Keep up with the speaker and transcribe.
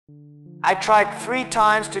I tried 3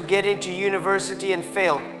 times to get into university and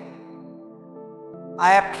failed.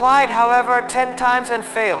 I applied, however, 10 times and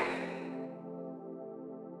failed.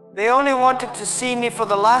 They only wanted to see me for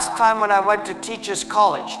the last time when I went to teachers'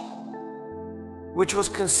 college, which was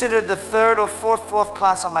considered the 3rd or 4th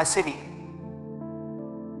class of my city.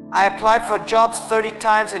 I applied for jobs 30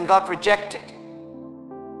 times and got rejected.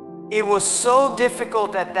 It was so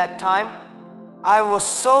difficult at that time. I was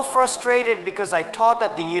so frustrated because I taught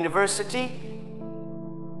at the university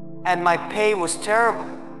and my pay was terrible.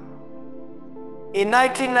 In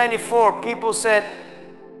 1994, people said,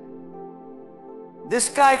 "This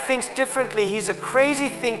guy thinks differently, he's a crazy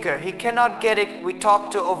thinker, he cannot get it." We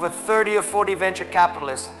talked to over 30 or 40 venture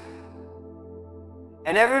capitalists.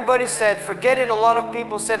 And everybody said, forget it. A lot of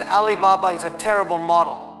people said Alibaba is a terrible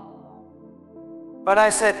model. But I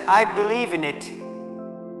said, I believe in it.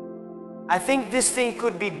 I think this thing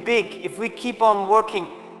could be big if we keep on working.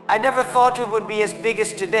 I never thought it would be as big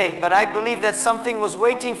as today, but I believe that something was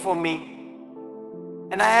waiting for me.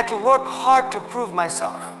 And I had to work hard to prove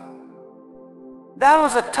myself. That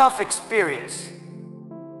was a tough experience.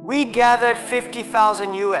 We gathered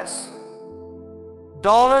 50,000 US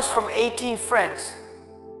dollars from 18 friends.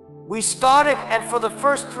 We started, and for the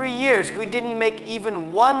first 3 years, we didn't make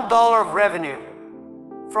even $1 of revenue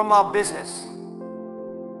from our business.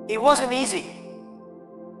 It wasn't easy.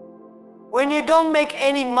 When you don't make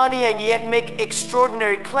any money and yet make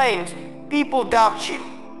extraordinary claims, people doubt you.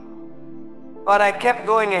 But I kept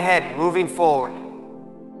going ahead, moving forward.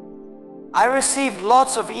 I received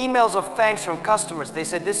lots of emails of thanks from customers. They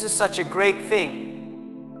said, "This is such a great thing.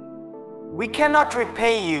 We cannot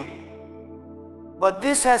repay you, but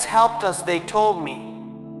this has helped us," they told me.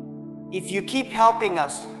 "If you keep helping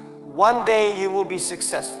us, one day you will be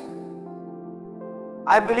successful."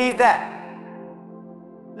 I believe that.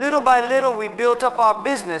 Little by little, we built up our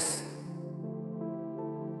business.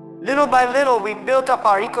 Little by little, we built up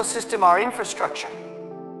our ecosystem, our infrastructure.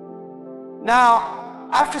 Now,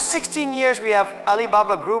 after 16 years, we have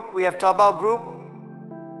Alibaba Group, we have Taobao Group,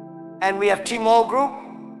 and we have Tmall Group.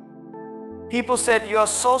 People said, "You're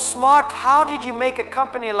so smart. How did you make a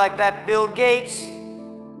company like that?" Bill Gates,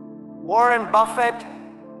 Warren Buffett,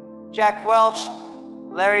 Jack Welch,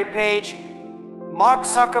 Larry Page, Mark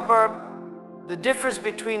Zuckerberg. The difference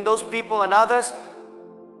between those people and others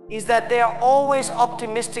is that they are always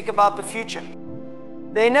optimistic about the future.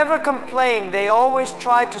 They never complain. They always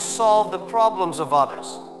try to solve the problems of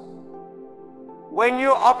others. When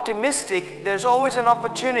you're optimistic, there's always an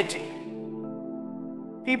opportunity.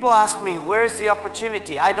 People ask me, where's the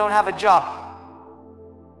opportunity? I don't have a job.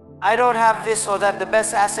 I don't have this or that. The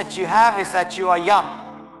best asset you have is that you are young.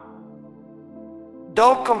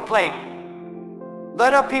 Don't complain.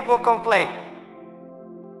 Let other people complain.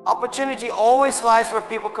 Opportunity always lies where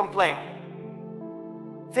people complain.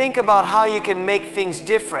 Think about how you can make things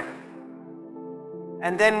different.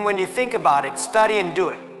 And then when you think about it, study and do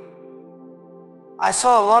it. I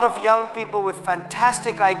saw a lot of young people with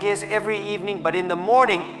fantastic ideas every evening, but in the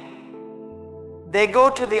morning, they go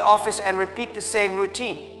to the office and repeat the same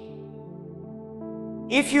routine.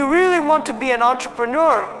 If you really want to be an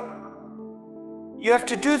entrepreneur, you have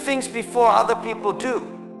to do things before other people do.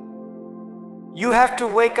 You have to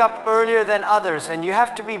wake up earlier than others, and you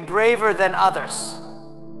have to be braver than others.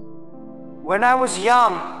 When I was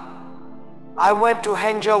young, I went to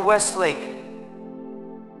Hangzhou Westlake.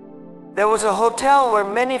 There was a hotel where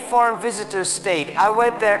many foreign visitors stayed. I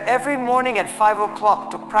went there every morning at 5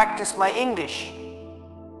 o'clock to practice my English.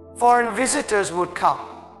 Foreign visitors would come,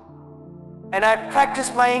 and I'd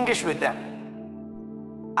practice my English with them.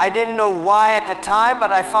 I didn't know why at the time,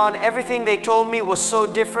 but I found everything they told me was so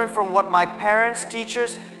different from what my parents,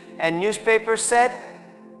 teachers, and newspapers said.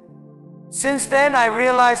 Since then, I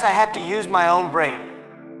realized I had to use my own brain.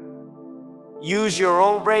 Use your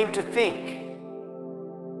own brain to think.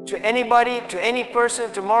 To anybody, to any person,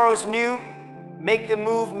 tomorrow is new. Make the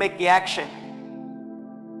move, make the action.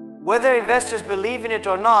 Whether investors believe in it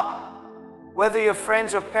or not, whether your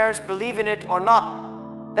friends or parents believe in it or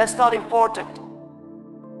not, that's not important.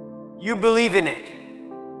 You believe in it.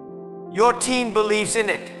 Your team believes in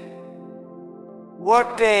it.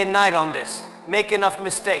 Work day and night on this. Make enough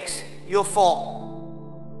mistakes. You'll fall.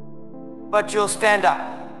 But you'll stand up.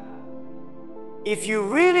 If you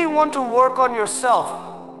really want to work on yourself,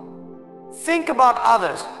 think about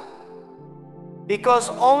others. Because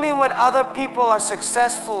only when other people are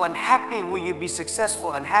successful and happy will you be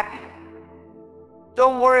successful and happy.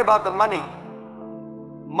 Don't worry about the money.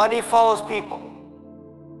 Money follows people.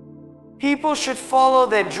 People should follow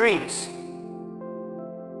their dreams.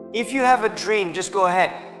 If you have a dream, just go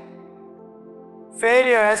ahead.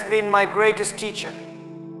 Failure has been my greatest teacher.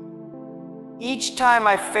 Each time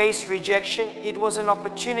I faced rejection, it was an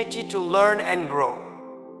opportunity to learn and grow.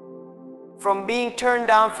 From being turned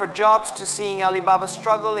down for jobs to seeing Alibaba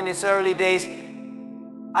struggle in its early days,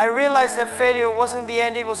 I realized that failure wasn't the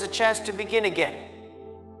end, it was a chance to begin again,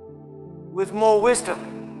 with more wisdom.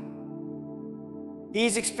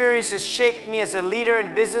 These experiences shaped me as a leader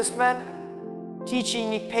and businessman, teaching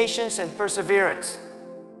me patience and perseverance.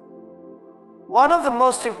 One of the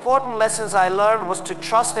most important lessons I learned was to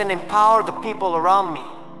trust and empower the people around me.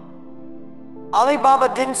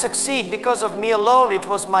 Alibaba didn't succeed because of me alone. It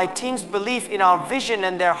was my team's belief in our vision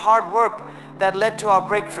and their hard work that led to our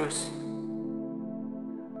breakthroughs.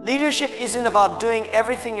 Leadership isn't about doing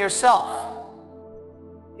everything yourself.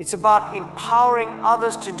 It's about empowering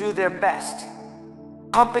others to do their best.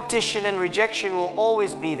 Competition and rejection will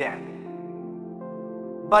always be there.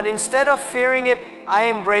 But instead of fearing it, I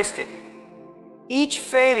embraced it. Each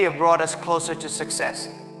failure brought us closer to success.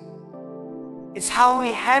 It's how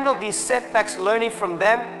we handle these setbacks, learning from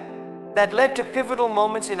them, that led to pivotal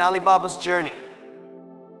moments in Alibaba's journey.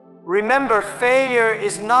 Remember, failure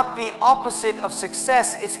is not the opposite of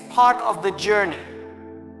success, it's part of the journey.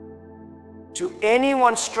 To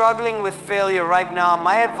anyone struggling with failure right now,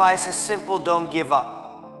 my advice is simple: don't give up.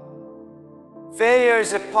 Failure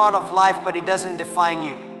is a part of life, but it doesn't define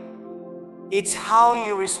you. It's how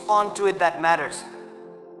you respond to it that matters.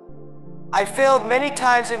 I failed many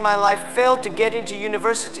times in my life, failed to get into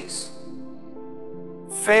universities,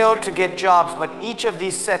 failed to get jobs, but each of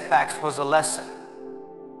these setbacks was a lesson.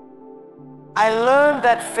 I learned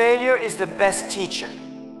that failure is the best teacher.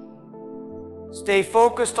 Stay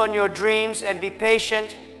focused on your dreams and be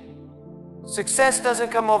patient. Success doesn't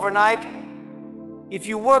come overnight. If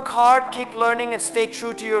you work hard, keep learning and stay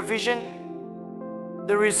true to your vision,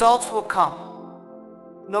 the results will come.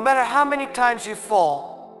 No matter how many times you fall,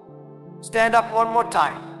 stand up one more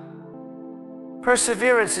time.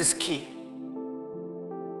 Perseverance is key.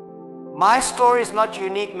 My story is not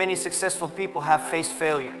unique. Many successful people have faced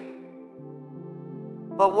failure.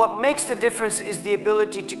 But what makes the difference is the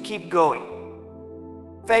ability to keep going.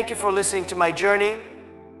 Thank you for listening to my journey.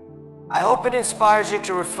 I hope it inspires you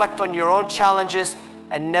to reflect on your own challenges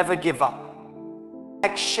and never give up.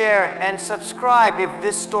 Like, share, and subscribe if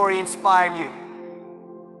this story inspired you.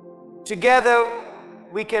 Together,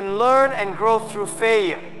 we can learn and grow through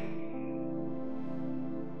failure.